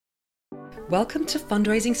Welcome to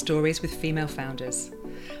Fundraising Stories with Female Founders.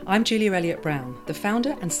 I'm Julia Elliott-Brown, the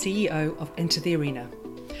founder and CEO of Enter the Arena.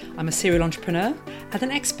 I'm a serial entrepreneur and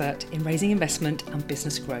an expert in raising investment and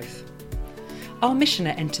business growth. Our mission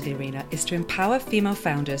at Enter the Arena is to empower female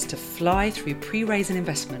founders to fly through pre-raise and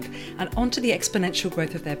investment and onto the exponential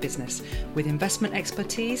growth of their business with investment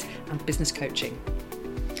expertise and business coaching.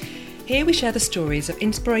 Here we share the stories of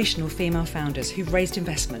inspirational female founders who've raised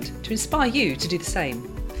investment to inspire you to do the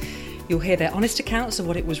same. You'll hear their honest accounts of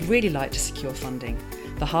what it was really like to secure funding,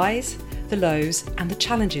 the highs, the lows, and the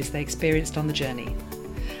challenges they experienced on the journey.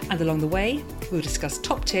 And along the way, we'll discuss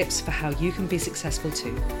top tips for how you can be successful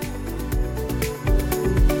too.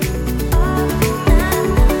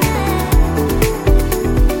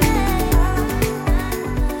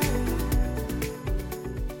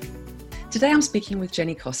 Today I'm speaking with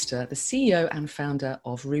Jenny Costa, the CEO and founder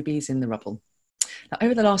of Rubies in the Rubble. Now,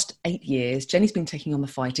 over the last 8 years, Jenny's been taking on the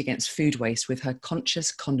fight against food waste with her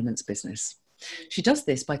conscious condiments business. She does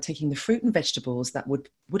this by taking the fruit and vegetables that would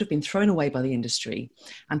have been thrown away by the industry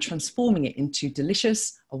and transforming it into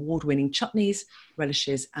delicious, award-winning chutneys,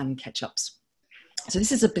 relishes, and ketchups. So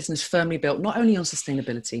this is a business firmly built not only on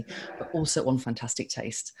sustainability, but also on fantastic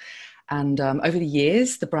taste. And over the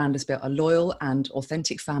years, the brand has built a loyal and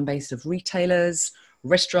authentic fan base of retailers,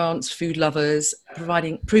 restaurants, food lovers,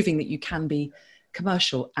 proving that you can be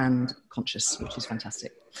commercial and conscious, which is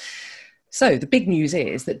fantastic. So the big news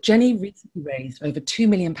is that Jenny recently raised over £2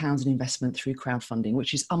 million in investment through crowdfunding,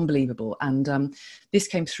 which is unbelievable. And this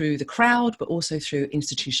came through the crowd, but also through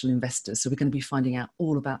institutional investors. So we're going to be finding out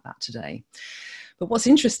all about that today. But what's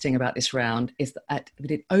interesting about this round is that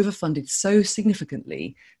it overfunded so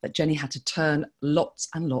significantly that Jenny had to turn lots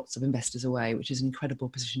and lots of investors away, which is an incredible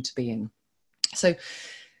position to be in. So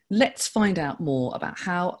let's find out more about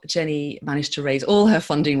how Jenny managed to raise all her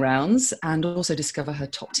funding rounds and also discover her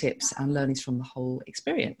top tips and learnings from the whole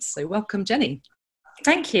experience. So welcome, Jenny.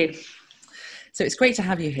 Thank you. So it's great to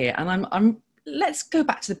have you here. And let's go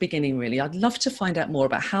back to the beginning, really. I'd love to find out more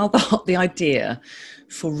about how the idea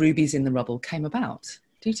for Rubies in the Rubble came about.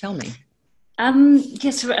 Do tell me.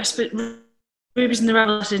 Yes, I suppose Rubies in the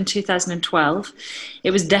Rubble in 2012.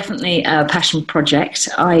 It was definitely a passion project.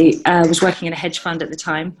 I was working in a hedge fund at the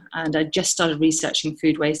time, and I just started researching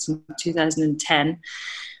food waste in 2010,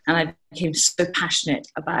 and I became so passionate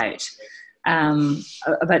about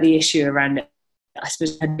the issue around it. I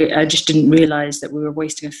suppose I just didn't realise that we were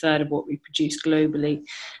wasting a third of what we produce globally,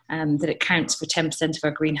 that it counts for 10% of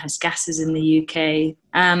our greenhouse gases in the UK,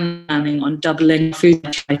 planning on doubling food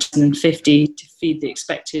by 2050 to feed the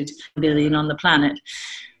expected billion on the planet,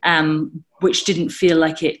 which didn't feel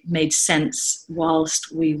like it made sense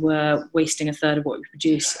whilst we were wasting a third of what we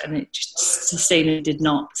produce, and it just sustainably did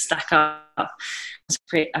not stack up. To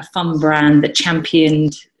create a fun brand that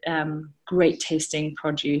championed great tasting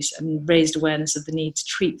produce and raised awareness of the need to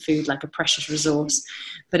treat food like a precious resource,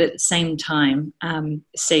 but at the same time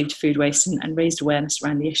saved food waste and raised awareness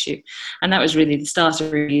around the issue. And that was really the start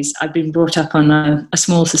of Rubies. I've been brought up on a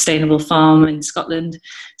small sustainable farm in Scotland,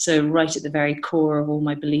 so right at the very core of all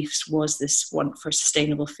my beliefs was this want for a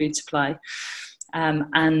sustainable food supply. From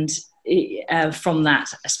that,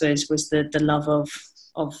 I suppose, was the love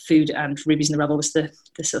of food, and Rubies in the Rubble was the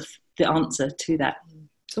sort of the answer to that.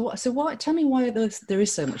 So why? Tell me why there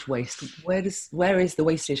is so much waste. Where is the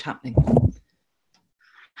wastage happening?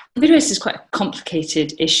 Food waste is quite a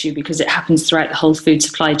complicated issue because it happens throughout the whole food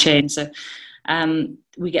supply chain. So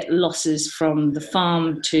we get losses from the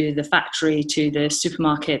farm to the factory to the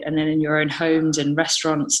supermarket, and then in your own homes and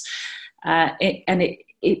restaurants.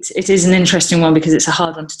 It is an interesting one because it's a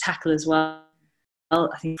hard one to tackle as well.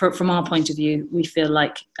 I think from our point of view, we feel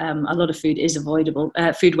like a lot of food is avoidable.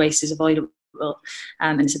 Food waste is avoidable.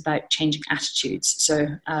 And it's about changing attitudes. So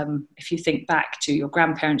if you think back to your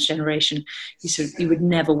grandparents' generation, you would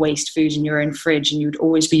never waste food in your own fridge, and you would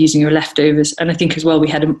always be using your leftovers. And I think as well we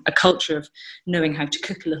had a culture of knowing how to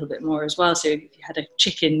cook a little bit more as well. So if you had a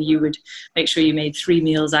chicken, you would make sure you made 3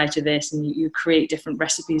 meals out of this, and you create different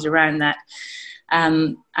recipes around that.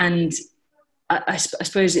 And I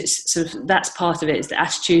suppose it's sort of that's part of it, is the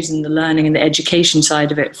attitudes and the learning and the education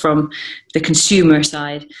side of it from the consumer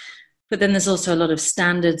side. But then there's also a lot of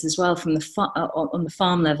standards as well from on the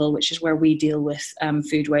farm level, which is where we deal with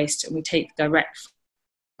food waste, and we take direct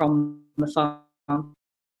from the farm.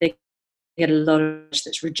 They get a lot of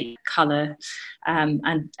that's reduced colour,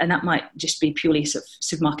 and that might just be purely sort of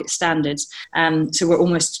supermarket standards. So we're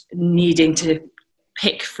almost needing to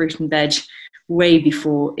pick fruit and veg way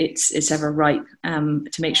before it's ever ripe,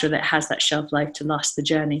 to make sure that it has that shelf life to last the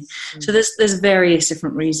journey. So there's various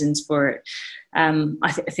different reasons for it.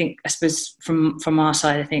 I suppose from our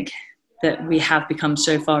side, I think that we have become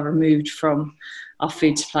so far removed from our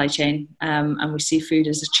food supply chain, and we see food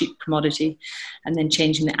as a cheap commodity, and then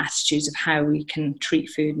changing the attitudes of how we can treat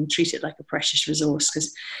food and treat it like a precious resource.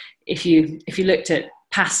 Because if you looked at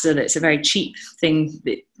pasta, that's a very cheap thing.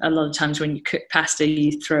 That a lot of times when you cook pasta,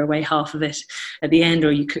 you throw away half of it at the end,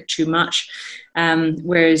 or you cook too much.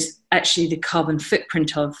 Whereas actually the carbon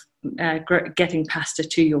footprint of getting pasta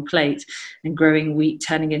to your plate and growing wheat,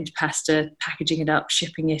 turning it into pasta, packaging it up,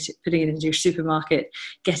 shipping it, putting it into your supermarket,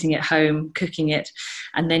 getting it home, cooking it,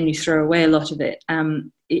 and then you throw away a lot of it.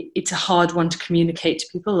 It's a hard one to communicate to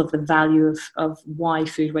people of the value of why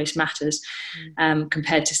food waste matters,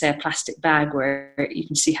 compared to, say, a plastic bag where you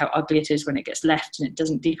can see how ugly it is when it gets left and it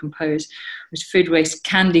doesn't decompose. Whereas food waste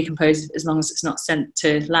can decompose as long as it's not sent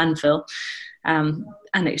to landfill.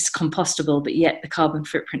 And it's compostable, but yet the carbon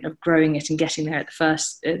footprint of growing it and getting there in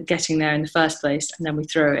the first place, and then we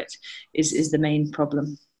throw it, is the main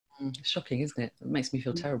problem. Shocking, isn't it? It makes me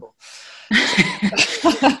feel terrible.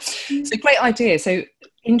 It's a great idea. So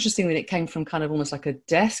interesting that it came from kind of almost like a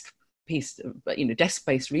desk piece, but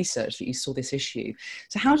desk-based research that you saw this issue.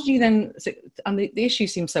 So how did you then? And the issue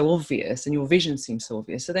seems so obvious, and your vision seems so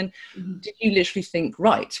obvious. So then, did you literally think,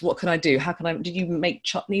 right, what can I do? How can I? Did you make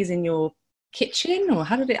chutneys in your kitchen, or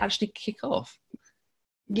how did it actually kick off?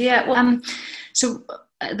 Yeah, well, so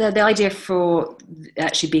the idea for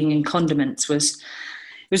actually being in condiments was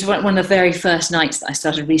one of the very first nights that I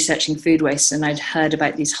started researching food waste, and I'd heard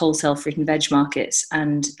about these wholesale fruit and veg markets,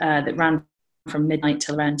 and that ran from midnight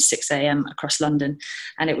till around 6 a.m. across London,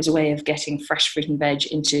 and it was a way of getting fresh fruit and veg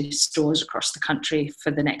into stores across the country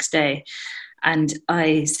for the next day. And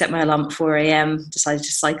I set my alarm at 4 a.m., decided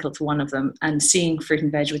to cycle to one of them, and seeing fruit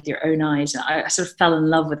and veg with your own eyes, I sort of fell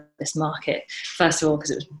in love with this market. First of all,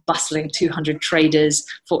 because it was bustling, 200 traders,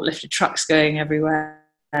 forklifted trucks going everywhere.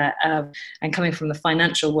 And coming from the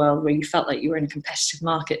financial world where you felt like you were in a competitive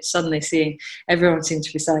market, suddenly seeing everyone seemed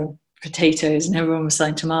to be selling potatoes and everyone was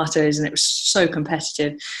selling tomatoes, and it was so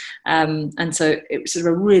competitive, and so it was sort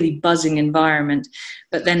of a really buzzing environment.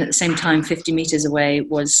 But then at the same time, 50 meters away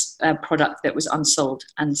was a product that was unsold,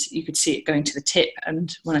 and you could see it going to the tip.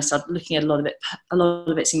 And when I started looking at a lot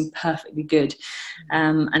of it seemed perfectly good,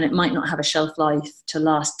 and it might not have a shelf life to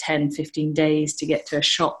last 10, 15 days to get to a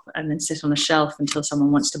shop and then sit on a shelf until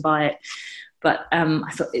someone wants to buy it. But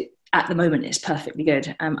I thought at the moment it's perfectly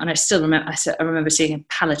good, and I still remember seeing a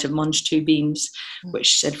pallet of Monge 2 beans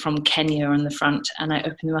which said from Kenya on the front, and I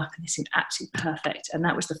opened them up and they seemed absolutely perfect. And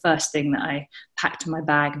that was the first thing that I packed in my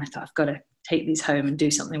bag, and I thought, I've got to take these home and do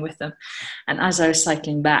something with them. And as I was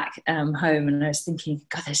cycling back home, and I was thinking,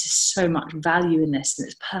 God, there's just so much value in this, and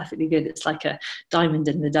it's perfectly good. It's like a diamond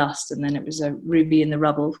in the dust. And then it was a ruby in the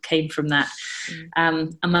rubble came from that.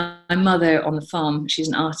 And my mother on the farm, she's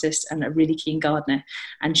an artist and a really keen gardener,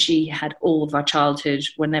 and she had all of our childhood,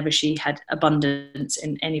 whenever she had abundance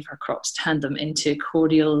in any of her crops, turned them into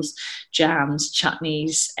cordials, jams,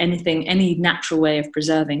 chutneys, anything, any natural way of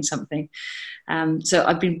preserving something. So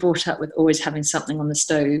I've been brought up with always having something on the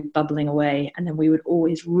stove bubbling away, and then we would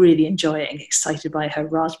always really enjoy it and get excited by her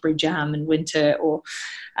raspberry jam in winter, or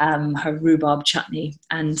her rhubarb chutney.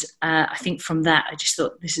 And I think from that, I just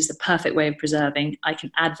thought, this is the perfect way of preserving. I can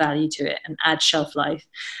add value to it and add shelf life,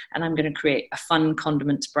 and I'm going to create a fun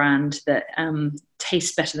condiments brand that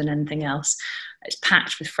tastes better than anything else. It's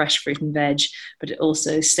packed with fresh fruit and veg, but it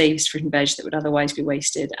also saves fruit and veg that would otherwise be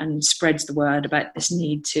wasted, and spreads the word about this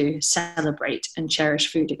need to celebrate and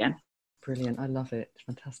cherish food again. Brilliant. I love it.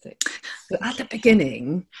 Fantastic. But at the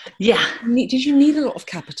beginning, yeah, did you need a lot of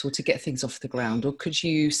capital to get things off the ground, or could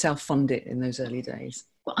you self-fund it in those early days?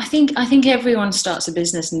 Well, I think everyone starts a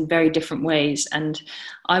business in very different ways, and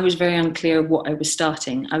I was very unclear of what I was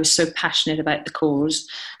starting. I was so passionate about the cause.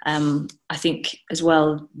 I think as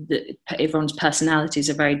well that everyone's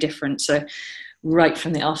personalities are very different. So right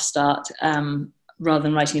from the off start, rather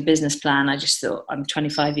than writing a business plan, I just thought, I'm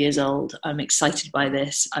 25 years old. I'm excited by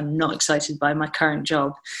this. I'm not excited by my current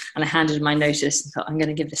job. And I handed my notice and thought, I'm going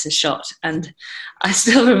to give this a shot. And I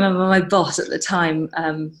still remember my boss at the time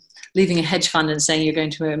leaving a hedge fund and saying, you're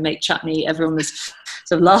going to make chutney. Everyone was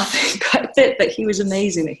sort of laughing quite a bit, but he was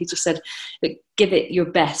amazing that he just said, give it your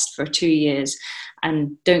best for 2 years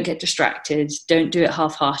and don't get distracted. Don't do it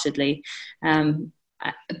half-heartedly.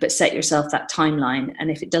 But set yourself that timeline, and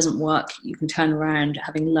if it doesn't work, you can turn around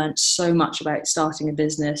having learned so much about starting a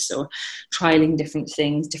business or trialing different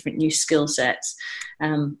things, different new skill sets,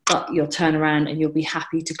 but you'll turn around and you'll be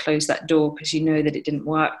happy to close that door because you know that it didn't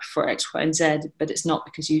work for X, Y and Z, but it's not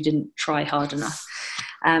because you didn't try hard enough.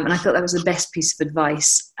 And I thought that was the best piece of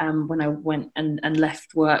advice when I went and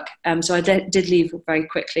left work. So I did leave very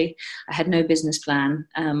quickly. I had no business plan.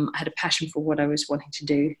 I had a passion for what I was wanting to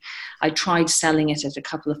do. I tried selling it at a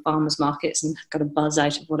couple of farmers markets and got a buzz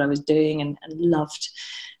out of what I was doing, and loved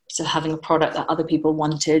having a product that other people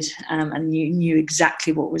wanted, and knew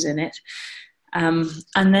exactly what was in it. And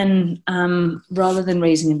then rather than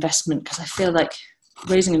raising investment, because I feel like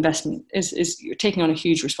raising investment is you're taking on a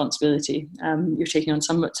huge responsibility. You're taking on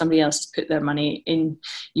somebody else has put their money in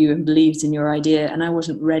you and believes in your idea, and I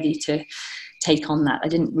wasn't ready to take on that. I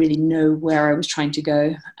didn't really know where I was trying to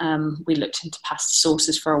go. We looked into pasta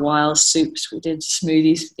sauces for a while, soups, we did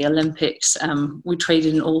smoothies for the Olympics. We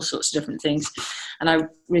traded in all sorts of different things, and I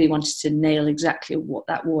really wanted to nail exactly what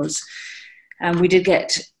that was. We did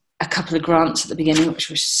get a couple of grants at the beginning, which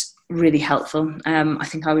was really helpful. I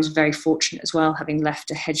think I was very fortunate as well, having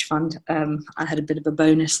left a hedge fund. I had a bit of a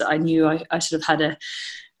bonus that I knew I sort of had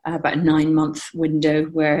about a 9-month window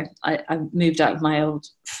where I moved out of my old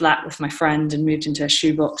flat with my friend and moved into a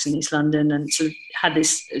shoebox in East London, and sort of had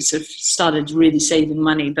this sort of started really saving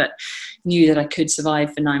money, but knew that I could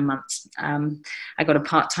survive for 9 months. I got a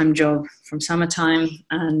part-time job from summertime,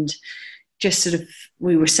 and just sort of,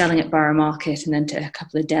 we were selling at Borough Market and then to a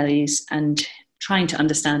couple of delis, and trying to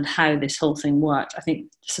understand how this whole thing worked. I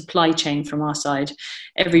think supply chain from our side,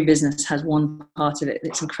 every business has one part of it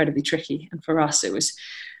that's incredibly tricky. And for us, it was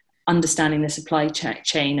understanding the supply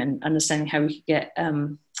chain and understanding how we could get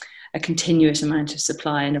a continuous amount of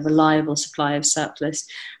supply and a reliable supply of surplus,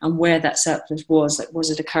 and where that surplus was. Like, was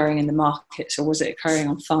it occurring in the markets, or was it occurring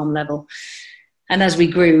on farm level? And as we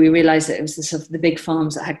grew, we realised that it was the big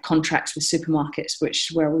farms that had contracts with supermarkets,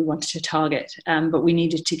 which where we wanted to target. But we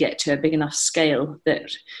needed to get to a big enough scale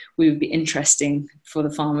that we would be interesting for the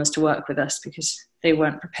farmers to work with us, because they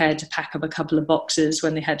weren't prepared to pack up a couple of boxes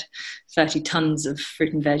when they had 30 tons of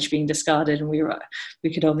fruit and veg being discarded, and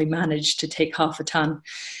we could only manage to take half a ton.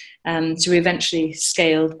 So we eventually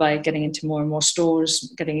scaled by getting into more and more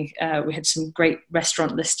stores. We had some great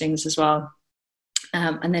restaurant listings as well.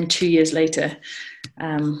 And then 2 years later,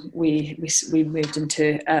 we moved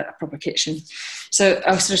into a proper kitchen. So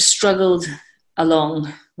I sort of struggled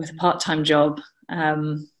along with a part-time job,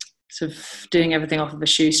 sort of doing everything off of a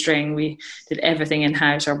shoestring. We did everything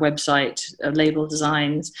in-house, our website, label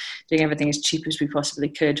designs, doing everything as cheap as we possibly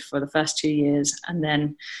could for the first 2 years. And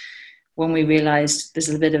then when we realised there's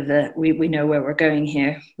a bit of we know where we're going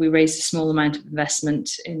here, we raised a small amount of investment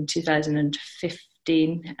in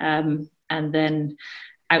 2015, and then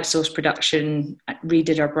outsourced production,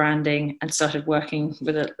 redid our branding, and started working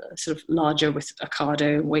with a sort of larger, with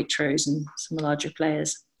Ocado, Waitrose, and some larger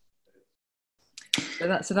players. So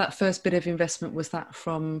that first bit of investment, was that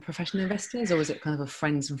from professional investors, or was it kind of a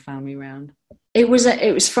friends and family round? It was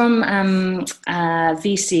from a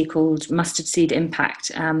VC called Mustard Seed Impact.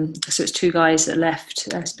 So it's two guys that left,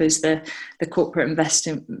 I suppose, the corporate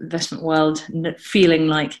investment world, feeling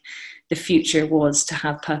like the future was to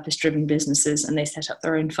have purpose-driven businesses, and they set up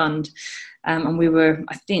their own fund. And we were,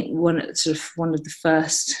 I think, one of the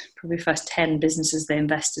first 10 businesses they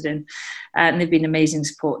invested in. And they've been amazing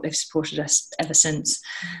support. They've supported us ever since.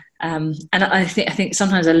 And I think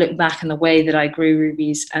sometimes I look back on the way that I grew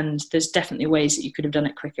Rubies, and there's definitely ways that you could have done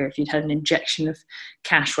it quicker if you'd had an injection of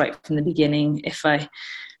cash right from the beginning. If I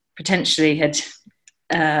potentially had...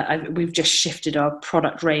 we've just shifted our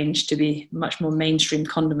product range to be much more mainstream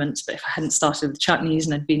condiments. But if I hadn't started with chutneys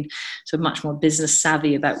and I'd been sort of much more business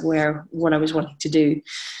savvy about what I was wanting to do.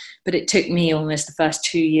 But it took me almost the first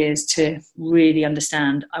 2 years to really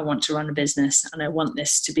understand, I want to run a business, and I want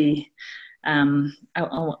this to be, I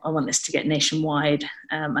want this to get nationwide,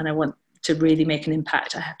 and I want to really make an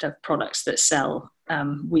impact. I have to have products that sell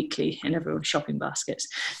weekly in everyone's shopping baskets.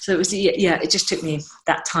 So it was, it just took me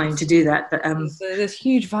that time to do that. But so there's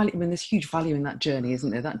huge value. I mean, there's huge value in that journey, isn't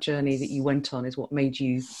there? That journey that you went on is what made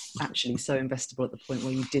you actually so investable at the point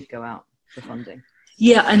where you did go out for funding.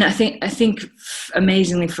 Yeah, and I think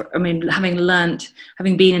amazingly,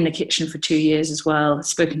 having been in the kitchen for 2 years as well,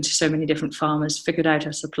 spoken to so many different farmers, figured out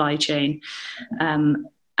our supply chain.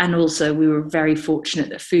 And also we were very fortunate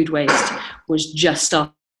that food waste was just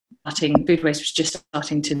starting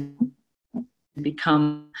to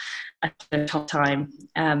become at the top time.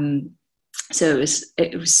 So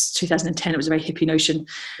it was 2010. It was a very hippie notion.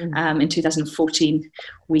 In 2014,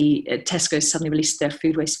 Tesco suddenly released their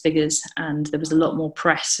food waste figures, and there was a lot more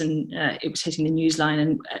press, and it was hitting the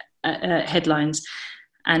newsline and headlines.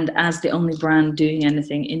 And as the only brand doing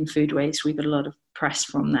anything in food waste, we got a lot of press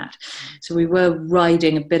from that. So we were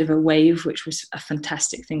riding a bit of a wave, which was a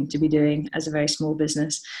fantastic thing to be doing as a very small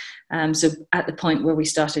business. So at the point where we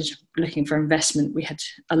started looking for investment, we had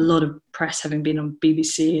a lot of press, having been on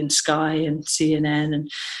BBC and Sky and CNN and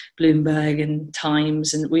Bloomberg and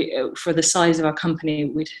Times. And we, for the size of our company,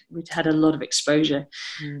 we'd had a lot of exposure.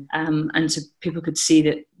 And so people could see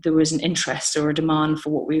that there was an interest or a demand for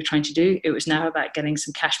what we were trying to do. It was now about getting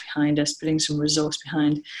some cash behind us, putting some resource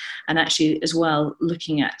behind, and actually as well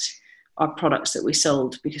looking at our products that we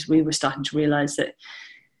sold, because we were starting to realize that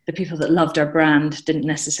the people that loved our brand didn't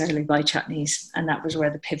necessarily buy chutneys. And that was where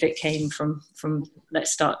the pivot came from let's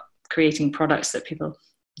start creating products that people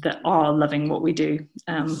that are loving what we do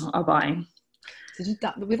are buying. So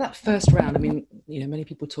with that first round, I mean, many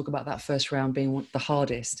people talk about that first round being the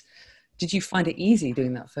hardest. Did you find it easy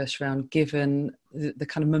doing that first round, given the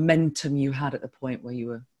kind of momentum you had at the point where you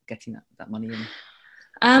were getting that money in?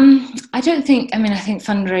 I think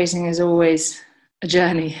fundraising is always a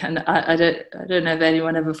journey, and I don't know if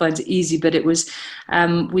anyone ever finds it easy, but it was,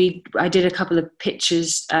 I did a couple of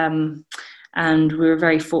pitches, and we were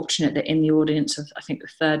very fortunate that in the audience of, I think the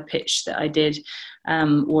third pitch that I did,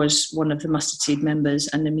 was one of the Mustard Seed members,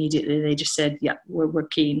 and immediately they just said, yeah, we're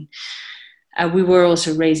keen. We were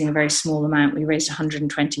also raising a very small amount. We raised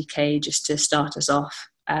 120k just to start us off.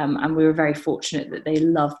 And we were very fortunate that they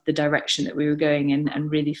loved the direction that we were going in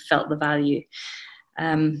and really felt the value.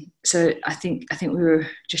 So I think we were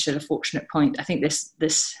just at a fortunate point. I think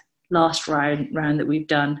this last round that we've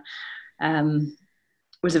done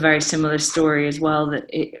was a very similar story as well. That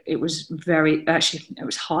it was it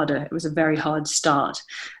was harder. It was a very hard start,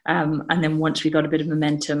 and then once we got a bit of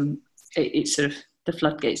momentum, it sort of the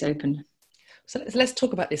floodgates opened. So let's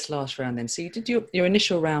talk about this last round then. So you did your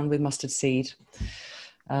initial round with Mustard Seed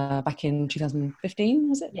back in 2015,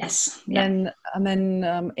 was it? Yes. Yeah. And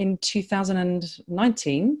then in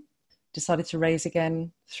 2019, decided to raise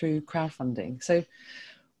again through crowdfunding. So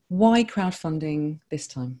why crowdfunding this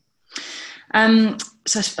time?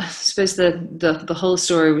 So I suppose the whole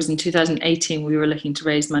story was in 2018. We were looking to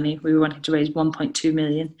raise money. We were wanting to raise 1.2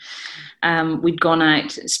 million. We'd gone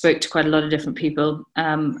out, spoke to quite a lot of different people,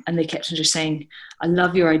 and they kept on just saying, I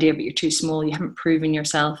love your idea, but you're too small. You haven't proven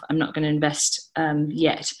yourself. I'm not going to invest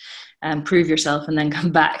yet. Prove yourself and then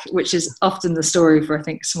come back, which is often the story for, I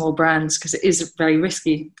think, small brands, because it is very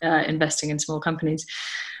risky investing in small companies.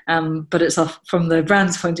 But it's off from the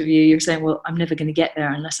brand's point of view. You're saying, well, I'm never going to get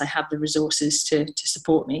there unless I have the resources to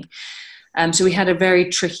support me. So we had a very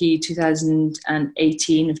tricky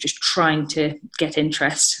 2018 of just trying to get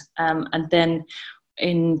interest. And then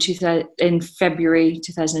in February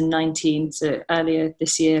 2019, so earlier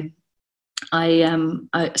this year,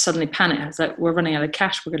 I suddenly panicked. I was like, we're running out of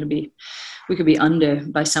cash. We could be under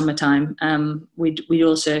by summertime. We'd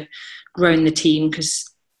also grown the team, because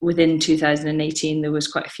within 2018, there was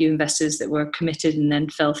quite a few investors that were committed and then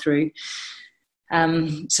fell through.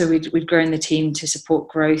 So we'd grown the team to support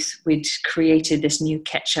growth. We'd created this new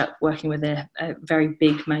ketchup, working with a very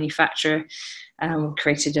big manufacturer. We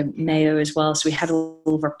created a mayo as well. So we had all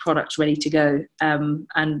of our products ready to go.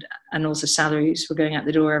 And also salaries were going out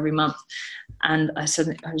the door every month. And I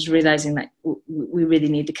was realizing that we really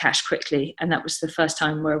need the cash quickly. And that was the first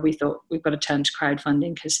time where we thought we've got to turn to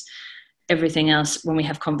crowdfunding, because everything else, when we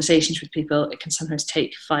have conversations with people, it can sometimes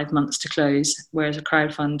take 5 months to close, whereas a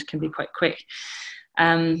crowdfund can be quite quick.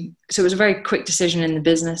 So it was a very quick decision in the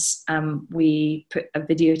business. We put a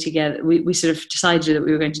video together. We sort of decided that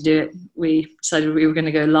we were going to do it. We decided we were going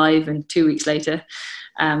to go live, and 2 weeks later,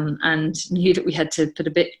 and knew that we had to put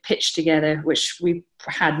a pitch together, which we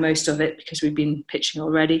had most of it because we'd been pitching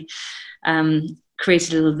already.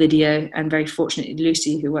 Created a little video, and very fortunately,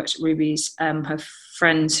 Lucy, who works at Ruby's, her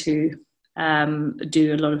friends who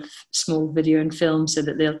do a lot of small video and film, so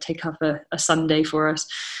that they'll take up a Sunday for us.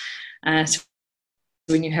 So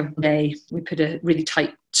when you have a day, we put a really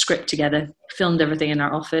tight script together, filmed everything in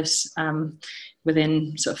our office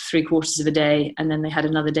within sort of 3/4 of a day, and then they had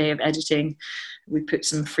another day of editing. We put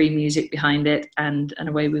some free music behind it, and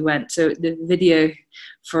away we went. So the video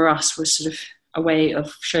for us was sort of a way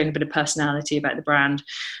of showing a bit of personality about the brand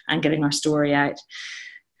and getting our story out.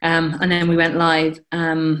 And then we went live.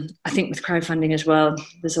 I think with crowdfunding as well,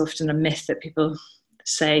 there's often a myth that people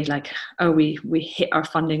say, like, oh, we hit our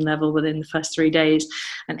funding level within the first 3 days.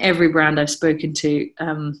 And every brand I've spoken to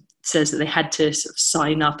says that they had to sort of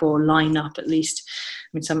sign up or line up at least. I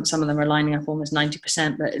mean, some of them are lining up almost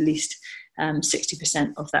 90%, but at least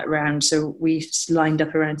 60% of that round. So we lined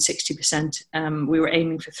up around 60%. We were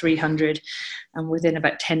aiming for 300, and within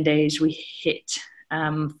about 10 days we hit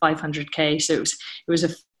 500k. So it was a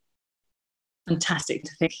fantastic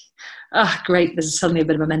to think, great, there's suddenly a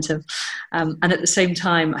bit of momentum. And at the same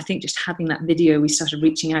time, I think just having that video, we started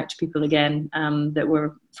reaching out to people again that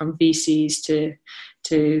were from VCs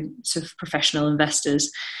to sort of professional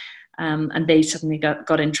investors. And they suddenly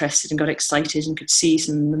got interested and got excited and could see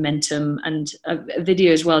some momentum. And a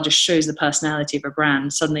video as well just shows the personality of a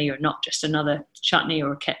brand. Suddenly you're not just another chutney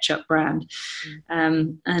or ketchup brand.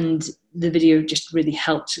 And the video just really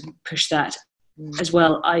helped push that. As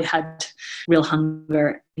well, I had real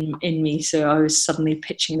hunger in me, so I was suddenly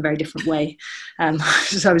pitching in a very different way.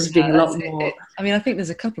 So I was being a lot more. I mean, I think there's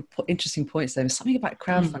a couple of interesting points there. There's something about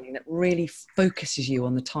crowdfunding that really focuses you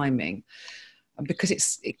on the timing, because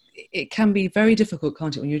it can be very difficult,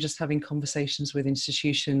 can't it, when you're just having conversations with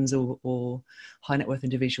institutions or high net worth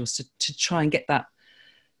individuals to try and get that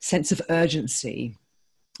sense of urgency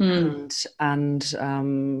and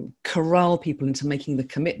corral people into making the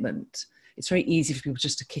commitment. It's very easy for people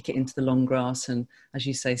just to kick it into the long grass and, as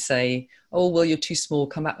you say, oh, well, you're too small,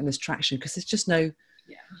 come back when there's traction, because there's just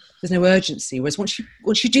there's no urgency. Whereas once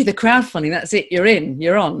you do the crowdfunding, that's it, you're in,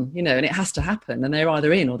 you're on, and it has to happen, and they're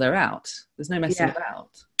either in or they're out. There's no messing about.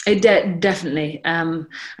 Definitely. And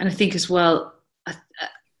I think as well,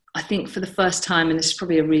 I think for the first time, and this is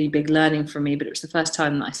probably a really big learning for me, but it was the first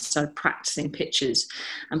time that I started practicing pitches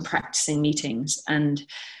and practicing meetings and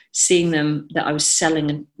seeing them, that I was selling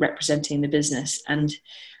and representing the business. And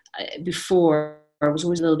before, I was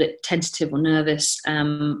always a little bit tentative or nervous.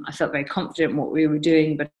 I felt very confident in what we were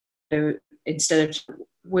doing, but instead of,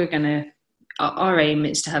 our aim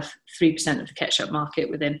is to have 3% of the ketchup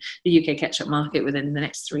market within the UK ketchup market within the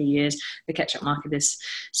next 3 years. The ketchup market is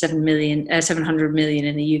 700 million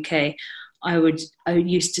in the UK. I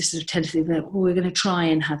used to sort of tentatively be like, oh, we're going to try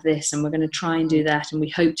and have this, and we're going to try and do that, and we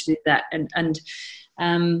hope to do that. And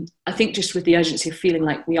I think just with the urgency of feeling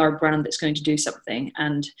like we are a brand that's going to do something,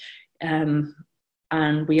 and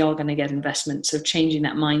we are going to get investment. So changing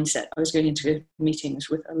that mindset, I was going into meetings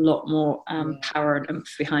with a lot more power and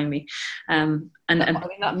oomph behind me. I mean,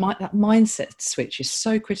 that mindset switch is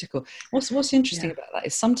so critical. What's interesting about that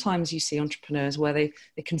is sometimes you see entrepreneurs where they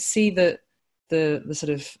can see the sort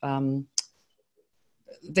of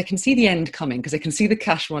they can see the end coming because they can see the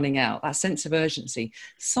cash running out, that sense of urgency.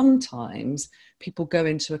 Sometimes people go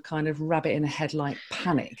into a kind of rabbit in a headlight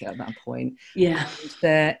panic at that point. Yeah.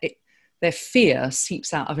 And their fear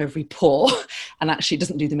seeps out of every pore and actually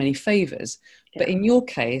doesn't do them any favors. Yeah. But in your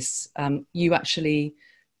case, you actually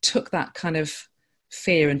took that kind of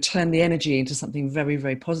fear and turned the energy into something very,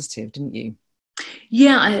 very positive, didn't you?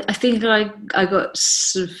 Yeah, I think I got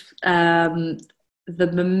sort of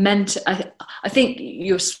the momentum. I think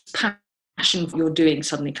your passion for what you're doing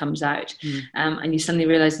suddenly comes out, and you suddenly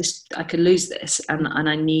realize this, I could lose this, and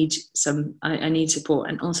I need I need support.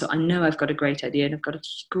 And also I know I've got a great idea and I've got a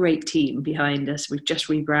great team behind us. We've just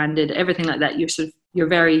rebranded, everything like that. You're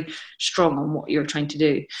very strong on what you're trying to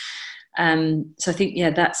do. So I think,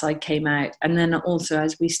 that side came out. And then also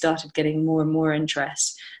as we started getting more and more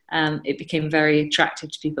interest, it became very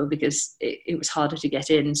attractive to people because it was harder to get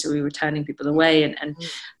in. So we were turning people away and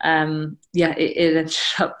it ended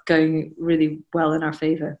up going really well in our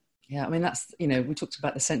favor. Yeah, I mean, that's, we talked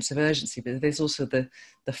about the sense of urgency, but there's also the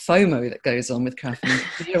FOMO that goes on with crowdfunding,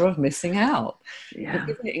 fear of missing out. Yeah.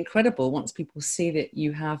 Isn't it incredible once people see that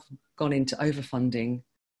you have gone into overfunding,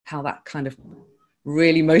 how that kind of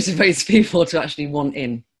really motivates people to actually want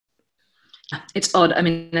in? It's odd. I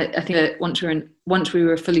mean, I think that once we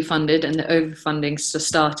were fully funded and the overfunding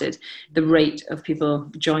started, the rate of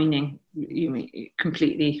people joining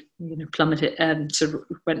completely plummeted and sort of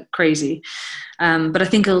went crazy. But I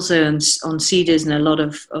think also on Seedrs and a lot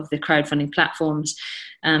of the crowdfunding platforms,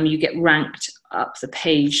 you get ranked up the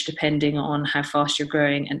page depending on how fast you're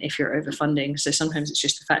growing and if you're overfunding. So sometimes it's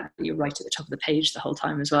just the fact that you're right at the top of the page the whole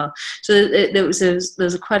time as well. So there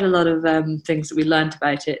was quite a lot of things that we learned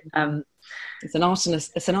about it. It's an art and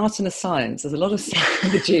a science. There's a lot of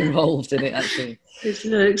psychology involved in it, actually. It's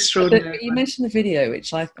extraordinary. But you mentioned the video,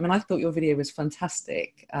 which I thought your video was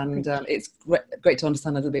fantastic, and it's great to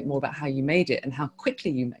understand a little bit more about how you made it and how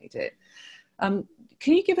quickly you made it.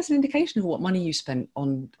 Can you give us an indication of what money you spent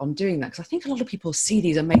on doing that? Because I think a lot of people see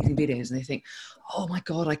these amazing videos and they think, oh my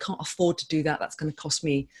God, I can't afford to do that. That's going to cost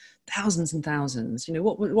me thousands and thousands.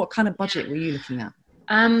 What kind of budget were you looking at?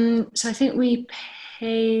 So I think we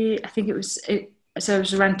paid, so it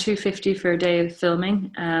was around $250 for a day of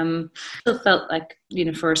filming. Still felt like,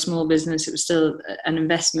 for a small business, it was still an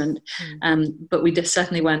investment. But we just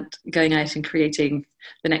certainly weren't going out and creating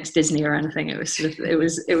the next Disney or anything. It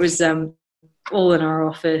was all in our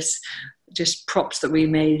office, just props that we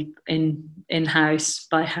made in-house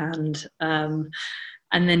by hand.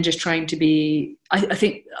 and then just trying to be, I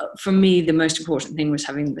think for me, the most important thing was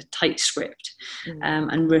having the tight script,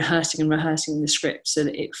 and rehearsing the script so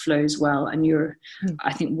that it flows well. And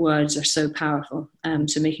I think words are so powerful.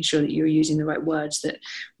 So making sure that you're using the right words that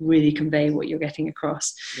really convey what you're getting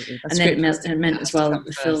across. And then it meant as well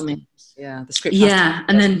the filming. Yeah, the script. Yeah,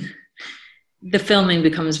 and then the filming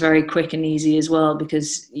becomes very quick and easy as well,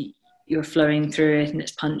 because you're flowing through it and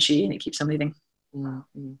it's punchy and it keeps on moving.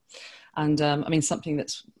 Mm-hmm. And I mean, something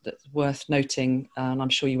that's worth noting, and I'm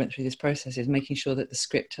sure you went through this process, is making sure that the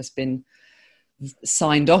script has been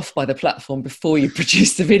signed off by the platform before you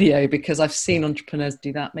produce the video, because I've seen entrepreneurs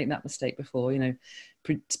make that mistake before,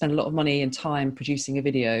 spend a lot of money and time producing a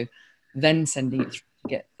video, then sending it through to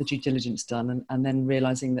get the due diligence done, and then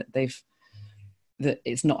realizing that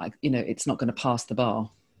it's not going to pass the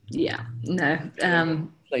bar. Yeah, no.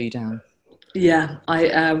 Slow you down. Yeah,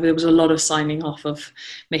 there was a lot of signing off of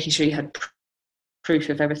making sure you had proof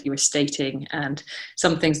of everything you were stating, and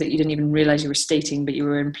some things that you didn't even realize you were stating, but you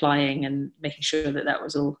were implying, and making sure that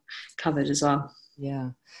was all covered as well. Yeah.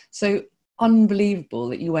 So unbelievable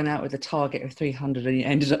that you went out with a target of 300 and you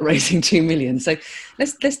ended up raising 2 million. So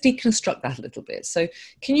let's deconstruct that a little bit. So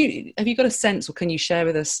have you got a sense, or can you share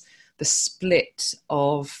with us the split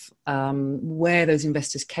of where those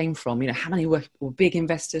investors came from? How many were big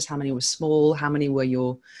investors? How many were small? How many were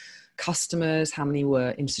your customers? How many were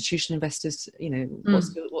institutional investors?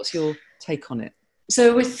 What's your take on it?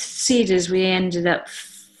 So with Seedrs, we ended up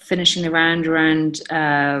finishing the round around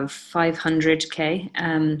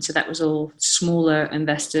 500k. So that was all smaller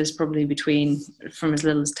investors, probably from as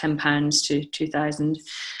little as £10 to 2,000.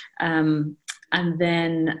 And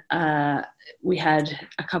then we had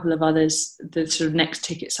a couple of others. The sort of next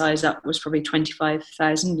ticket size up was probably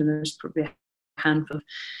 25,000, and there was probably a handful,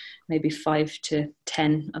 maybe 5 to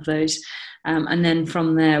 10 of those. And then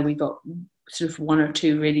from there, we got sort of 1 or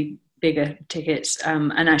 2 really bigger tickets,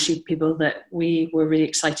 and actually people that we were really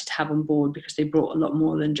excited to have on board, because they brought a lot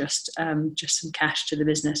more than just some cash to the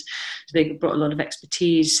business. So they brought a lot of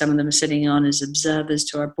expertise. Some of them are sitting on as observers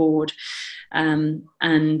to our board. And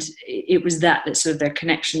it was that sort of their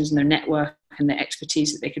connections and their network and the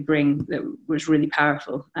expertise that they could bring that was really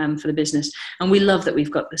powerful for the business. And we love that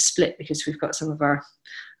we've got the split, because we've got some of our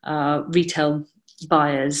retail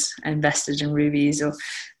buyers invested in Rubies, or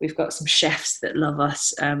we've got some chefs that love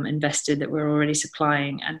us invested, that we're already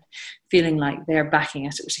supplying, and feeling like they're backing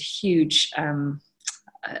us. It was a huge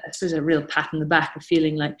I suppose a real pat on the back of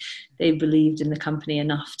feeling like they believed in the company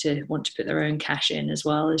enough to want to put their own cash in, as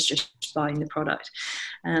well as just buying the product.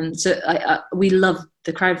 So we love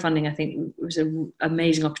the crowdfunding. I think it was an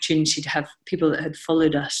amazing opportunity to have people that had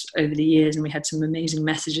followed us over the years, and we had some amazing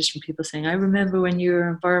messages from people saying, I remember when you were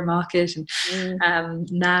in Borough Market,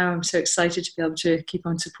 and now I'm so excited to be able to keep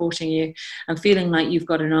on supporting you, and feeling like you've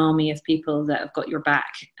got an army of people that have got your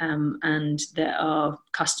back, and that are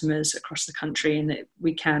customers across the country, and that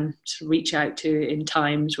we can sort of reach out to in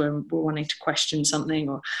times when we're wanting to question something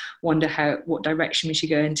or wonder what direction we should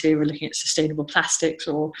go into. We're looking at sustainable plastics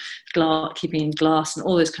or keeping in glass, and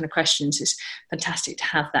all those kind of questions. Is fantastic to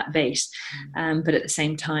have that base, but at the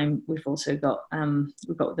same time we've also got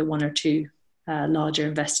we've got the 1 or 2 larger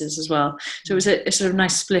investors as well. So it was a sort of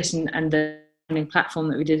nice split, and the platform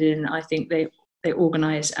that we did it in, I think they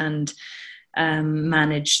organise and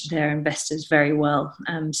manage their investors very well.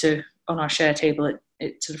 So on our share table,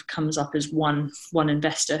 it sort of comes up as one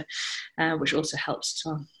investor, which also helps as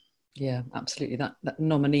well. Yeah, absolutely. That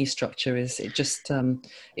nominee structure means you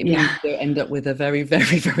end up with a very,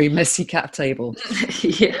 very, very messy cap table.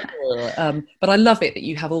 Yeah. But I love it that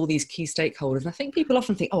you have all these key stakeholders. And I think people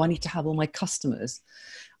often think, I need to have all my customers.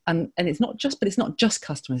 And it's not just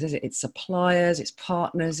customers, is it? It's suppliers, it's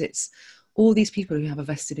partners, it's all these people who have a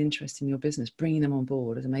vested interest in your business. Bringing them on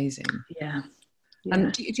board is amazing. Yeah.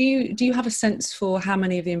 And do you have a sense for how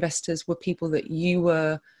many of the investors were people that you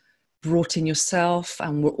were brought in yourself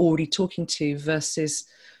and were already talking to, versus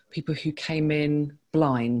people who came in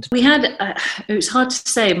blind? We had, it was hard to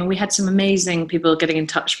say. I mean, we had some amazing people getting in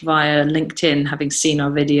touch via LinkedIn, having seen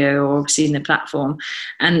our video or seen the platform,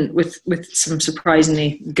 and with some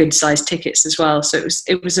surprisingly good sized tickets as well. So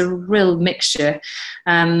it was a real mixture.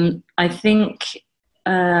 I think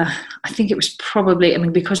it was probably,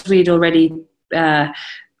 because we'd already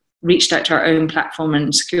reached out to our own platform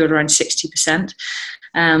and secured around 60%.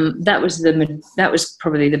 That was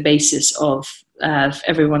probably the basis of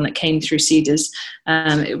everyone that came through Seedrs.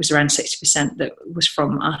 It was around 60% that was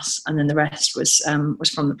from us, and then the rest was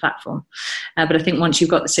from the platform. But I think once you've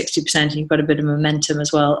got the 60% and you've got a bit of momentum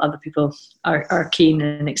as well, other people are keen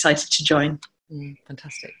and excited to join.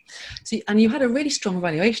 Fantastic. So, and you had a really strong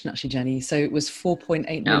valuation actually, Jenny. So it was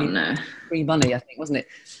 4.8 million free money, I think, wasn't it?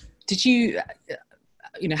 Did you,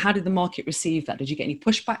 how did the market receive that? Did you get any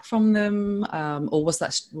pushback from them, or was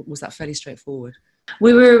that fairly straightforward?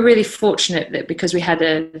 We were really fortunate that because we had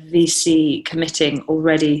a VC committing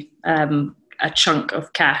already a chunk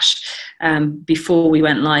of cash before we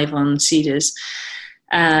went live on Seedrs.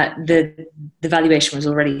 The valuation was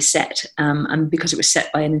already set, and because it was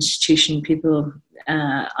set by an institution, people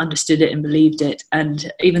understood it and believed it.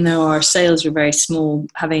 And even though our sales were very small,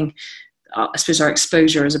 having I suppose our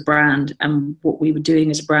exposure as a brand and what we were doing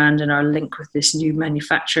as a brand and our link with this new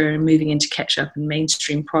manufacturer and moving into ketchup and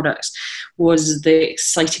mainstream products was the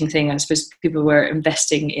exciting thing. I suppose people were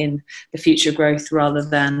investing in the future growth rather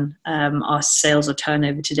than our sales or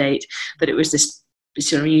turnover to date. But it was this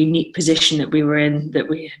sort of unique position that we were in, that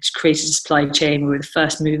we had created a supply chain. We were the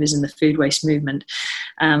first movers in the food waste movement,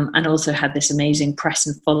 and also had this amazing press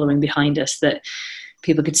and following behind us that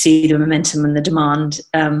people could see the momentum and the demand,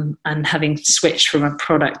 and having switched from a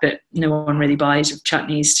product that no one really buys of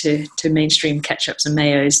chutneys to mainstream ketchups and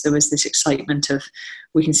mayos, there was this excitement of,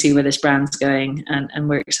 we can see where this brand's going, and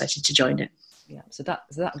we're excited to join it. Yeah, so that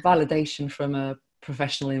validation from a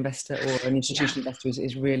professional investor or an institutional investor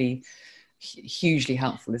is really hugely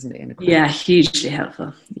helpful, isn't it? Yeah, hugely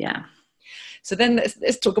helpful. Yeah. So then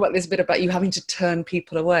let's talk about this bit about you having to turn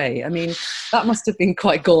people away. I mean, that must have been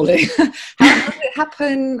quite galling. How did it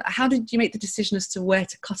happen? How did you make the decision as to where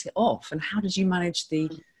to cut it off? And how did you manage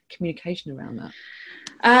the communication around that?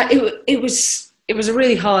 It was a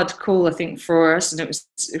really hard call, I think, for us. And it was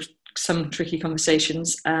some tricky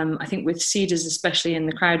conversations. I think with Seedrs, especially in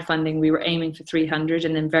the crowdfunding, we were aiming for 300,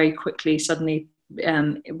 and then very quickly, suddenly,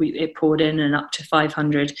 it poured in and up to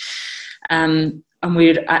 500. And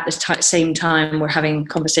we at the same time were having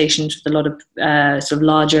conversations with a lot of sort of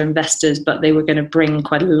larger investors, but they were going to bring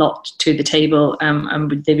quite a lot to the table,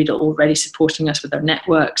 and they were already supporting us with our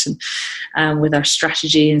networks and with our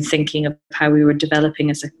strategy and thinking of how we were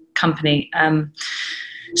developing as a company.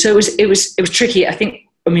 So it was tricky. I think.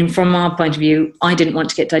 I mean, from our point of view, I didn't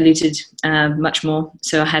want to get diluted much more.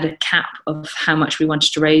 So I had a cap of how much we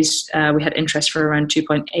wanted to raise. We had interest for around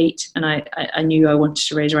 2.8, and I knew I wanted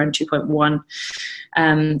to raise around 2.1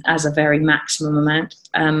 as a very maximum amount.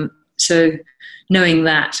 So knowing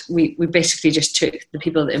that, we basically just took the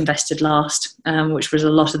people that invested last, which was a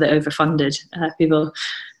lot of the overfunded people.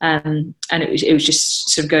 And it was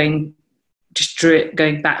just sort of going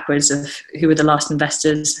backwards of who were the last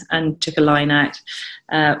investors, and took a line out.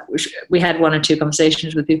 Which we had one or two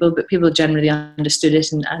conversations with people, but people generally understood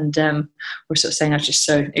it and were sort of saying, I was just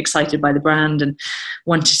so excited by the brand and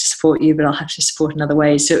wanted to support you, but I'll have to support another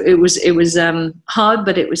way. So it was hard,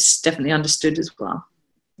 but it was definitely understood as well.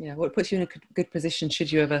 Yeah, well, it puts you in a good position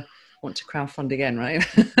should you ever want to crowdfund again, right?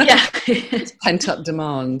 Yeah. It's pent up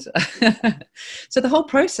demand. So the whole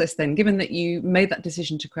process then, given that you made that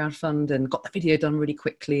decision to crowdfund and got the video done really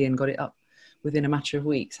quickly and got it up within a matter of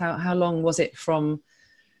weeks, how long was it from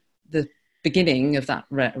the beginning of that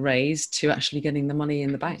raise to actually getting the money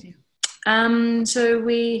in the bank? So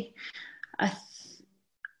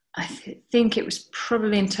I think it was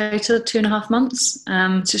probably in total 2.5 months,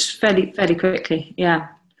 just fairly quickly. Yeah.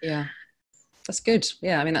 Yeah. That's good.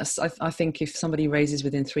 Yeah, I mean, I think if somebody raises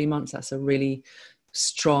within 3 months, that's a really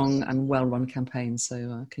strong and well-run campaign.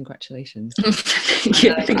 So congratulations.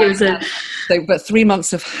 Yeah, I think it was but 3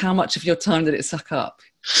 months of how much of your time did it suck up?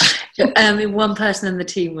 One person in the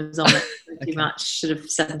team was on it pretty much, sort of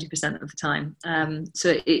 70% of the time.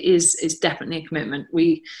 So it's definitely a commitment.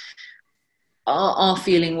 Our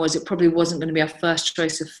feeling was it probably wasn't going to be our first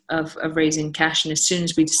choice of raising cash. And as soon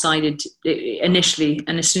as we decided to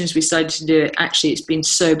do it, actually, it's been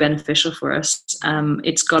so beneficial for us.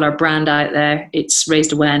 It's got our brand out there. It's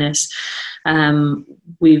raised awareness.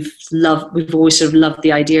 We've always sort of loved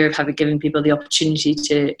the idea of giving people the opportunity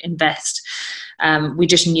to invest. We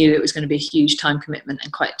just knew it was going to be a huge time commitment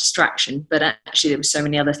and quite a distraction. But actually, there were so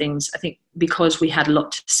many other things. I think because we had a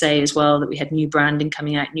lot to say as well, that we had new branding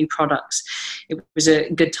coming out, new products, it was a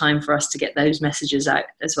good time for us to get those messages out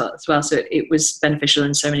as well. So it was beneficial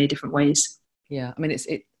in so many different ways. Yeah, I mean,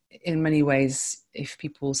 it in many ways, if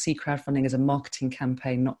people see crowdfunding as a marketing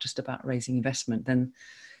campaign, not just about raising investment, then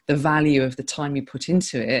the value of the time you put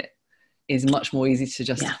into it is much more easy to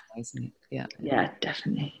justify, isn't it? Yeah. Yeah,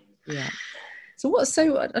 definitely. Yeah. So I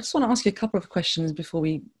just want to ask you a couple of questions before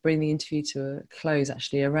we bring the interview to a close,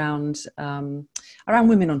 actually, around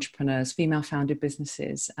women entrepreneurs, female-founded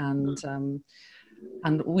businesses, and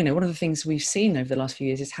one of the things we've seen over the last few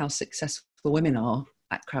years is how successful women are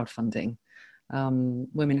at crowdfunding.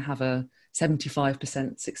 Women have a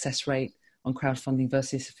 75% success rate on crowdfunding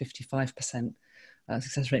versus 55%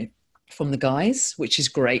 success rate from the guys, which is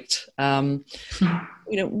great. What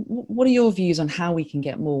are your views on how we can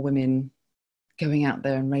get more women going out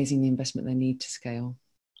there and raising the investment they need to scale?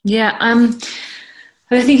 Yeah,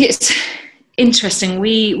 I think it's interesting.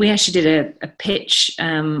 We actually did a pitch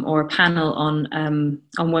or a panel on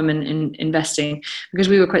women in investing, because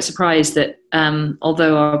we were quite surprised that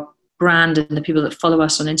although our brand and the people that follow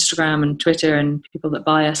us on Instagram and Twitter and people that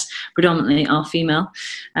buy us predominantly are female,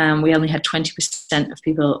 we only had 20% of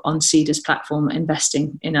people on Seedr's platform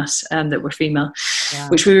investing in us that were female. Wow.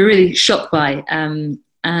 Which we were really shocked by.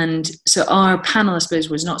 And so our panel, I suppose,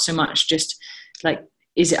 was not so much just like,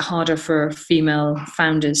 is it harder for female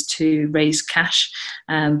founders to raise cash?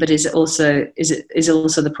 But is it also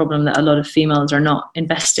the problem that a lot of females are not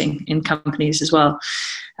investing in companies as well?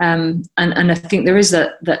 And I think there is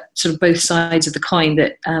that sort of both sides of the coin,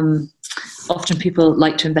 that often people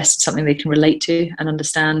like to invest in something they can relate to and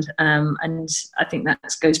understand. And I think that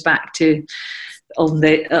goes back to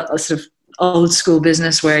sort of old school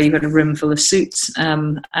business where you've got a room full of suits,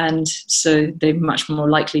 and so they're much more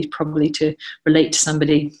likely probably to relate to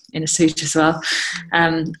somebody in a suit as well,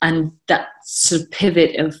 and that sort of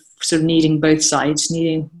pivot of sort of needing both sides,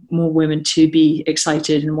 needing more women to be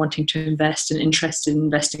excited and wanting to invest and interested in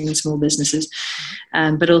investing in small businesses,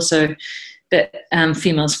 but also that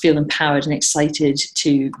females feel empowered and excited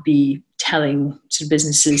to be telling sort of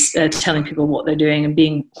businesses, telling people what they're doing, and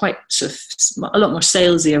being quite sort of a lot more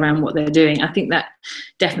salesy around what they're doing. I think that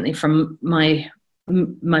definitely from my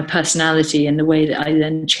personality and the way that I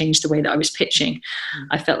then changed the way that I was pitching,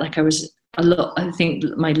 I felt like I think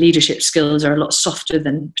my leadership skills are a lot softer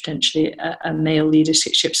than potentially a male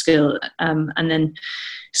leadership skill, and then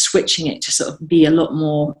switching it to sort of be a lot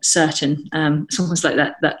more certain. It's almost like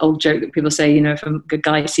that old joke that people say, if a good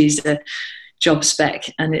guy sees a job spec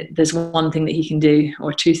and there's one thing that he can do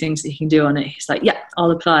or two things that he can do on it, he's like, yeah,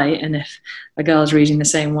 I'll apply. And if a girl's reading the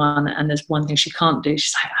same one and there's one thing she can't do,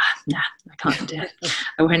 she's like, nah, I can't do it,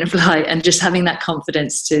 I won't apply. And just having that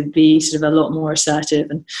confidence to be sort of a lot more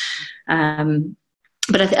assertive. And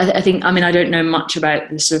but I think, I don't know much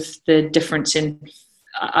about the sort of the difference in,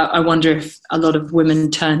 I wonder if a lot of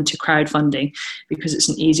women turn to crowdfunding because it's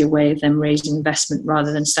an easier way of them raising investment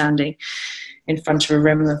rather than standing in front of a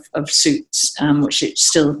room of suits, which it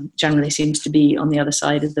still generally seems to be on the other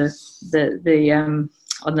side of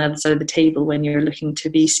on the other side of the table when you're looking to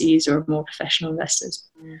VCs or more professional investors.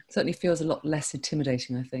 It certainly feels a lot less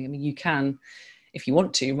intimidating, I think. You can, if you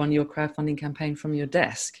want to, run your crowdfunding campaign from your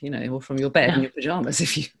desk, or from your bed in your pajamas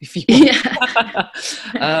if you want.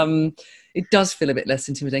 Yeah. It does feel a bit less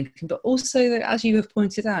intimidating, but also, as you have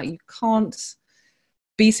pointed out, you can't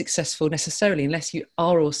be successful necessarily unless you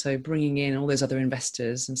are also bringing in all those other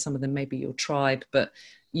investors, and some of them may be your tribe, but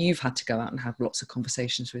you've had to go out and have lots of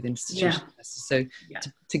conversations with institutional investors. So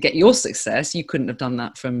to get your success, you couldn't have done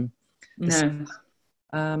that from the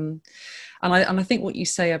and I think what you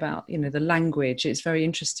say about the language, it's very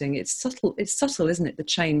interesting. It's subtle, isn't it, the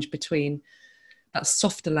change between that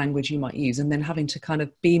softer language you might use and then having to kind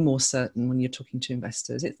of be more certain when you're talking to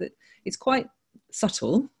investors. It's quite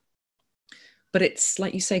subtle, but it's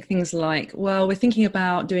like you say things like, well, we're thinking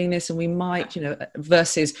about doing this and we might,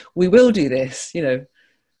 versus we will do this, and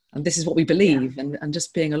this is what we believe, and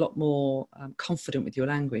just being a lot more confident with your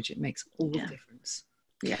language, it makes all the difference.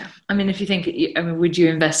 Yeah. If you think, would you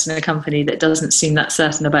invest in a company that doesn't seem that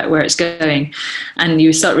certain about where it's going? And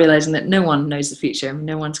you start realizing that no one knows the future.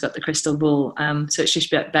 No one's got the crystal ball. So it's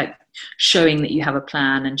just about showing that you have a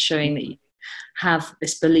plan and showing that you have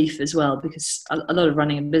this belief as well, because a lot of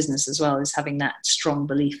running a business as well is having that strong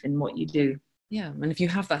belief in what you do. Yeah. And if you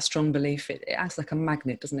have that strong belief, it acts like a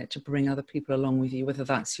magnet, doesn't it, to bring other people along with you, whether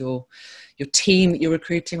that's your team that you're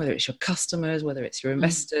recruiting, whether it's your customers, whether it's your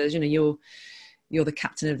investors, you're the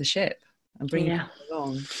captain of the ship and bringing people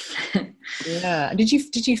along. Yeah.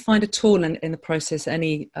 Did you find at all in the process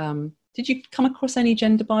any, did you come across any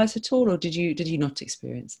gender bias at all, or did you not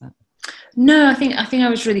experience that? No, I think I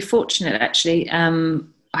was really fortunate actually.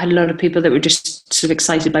 I had a lot of people that were just sort of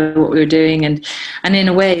excited by what we were doing, and in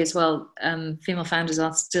a way as well, female founders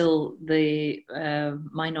are still the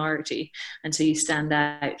minority, and so you stand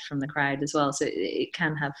out from the crowd as well. So it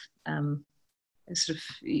can have sort of,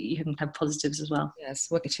 you can have positives as well.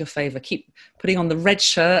 Yes, work it to your favour. Keep putting on the red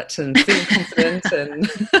shirt and feeling confident. And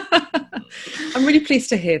I'm really pleased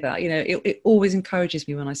to hear that. It always encourages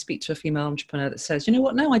me when I speak to a female entrepreneur that says, you know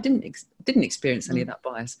what, no, I didn't experience any of that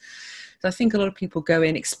bias. So I think a lot of people go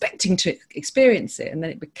in expecting to experience it, and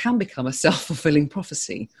then it can become a self-fulfilling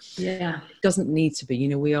prophecy. Yeah. It doesn't need to be. You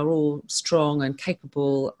know, we are all strong and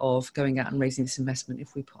capable of going out and raising this investment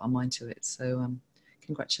if we put our mind to it. So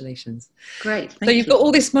congratulations. Great. So you've got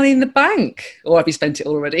all this money in the bank, or have you spent it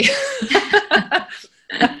already?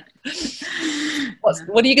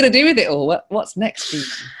 What are you going to do with it all? What's next for you?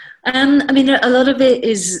 I mean, a lot of it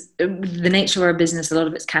is the nature of our business. A lot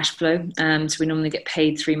of it's cash flow. So we normally get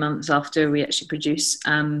paid 3 months after we actually produce.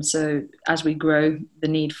 So as we grow, the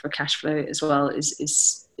need for cash flow as well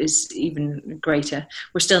is even greater.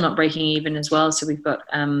 We're still not breaking even as well, so we've got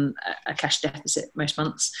a cash deficit most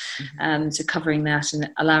months. So covering that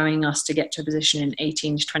and allowing us to get to a position in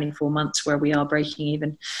 18 to 24 months where we are breaking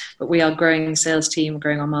even. But we are growing the sales team,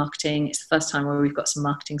 growing our marketing. It's the first time where we've got some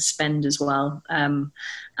marketing spend as well.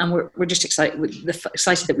 And we're just excited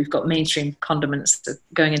that we've got mainstream condiments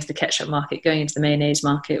going into the ketchup market, going into the mayonnaise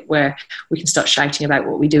market, where we can start shouting about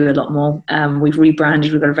what we do a lot more. We've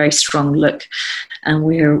rebranded, we've got a very strong look, and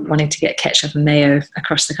we're wanting to get ketchup and mayo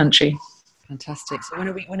across the country. Fantastic. So when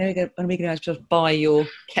are we going to buy your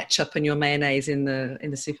ketchup and your mayonnaise in the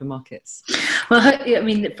supermarkets? Well, I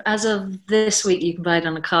mean, as of this week, you can buy it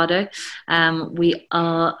on Ocado. We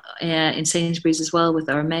are in Sainsbury's as well with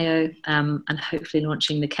our mayo, and hopefully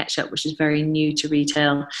launching the ketchup, which is very new to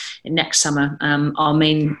retail, next summer. Our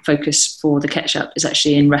main focus for the ketchup is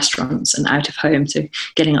actually in restaurants and out of home, so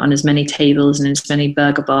getting it on as many tables and as many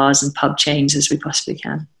burger bars and pub chains as we possibly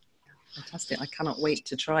can. Fantastic. I cannot wait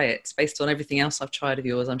to try it. It's based on everything else I've tried of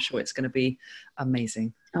yours. I'm sure it's going to be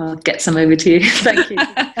amazing. I'll get some over to you. Thank you.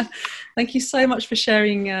 Thank you so much for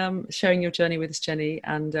sharing your journey with us, Jenny.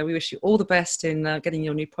 And we wish you all the best in getting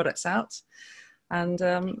your new products out. And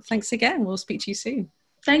thanks again. We'll speak to you soon.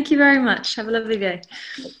 Thank you very much. Have a lovely day.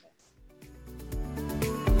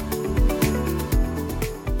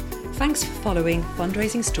 Thanks for following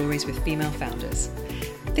Fundraising Stories with Female Founders.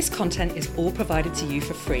 This content is all provided to you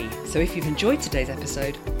for free, so if you've enjoyed today's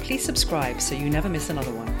episode, please subscribe so you never miss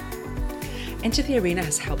another one. Enter the Arena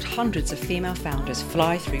has helped hundreds of female founders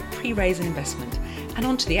fly through pre-raise and investment and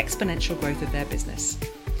onto the exponential growth of their business.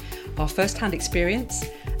 Our first-hand experience,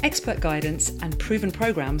 expert guidance, and proven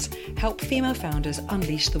programs help female founders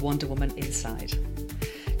unleash the Wonder Woman inside.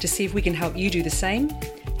 To see if we can help you do the same,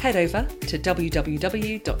 head over to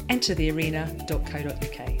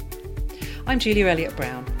www.enterthearena.co.uk. I'm Julia Elliott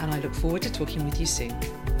Brown, and I look forward to talking with you soon.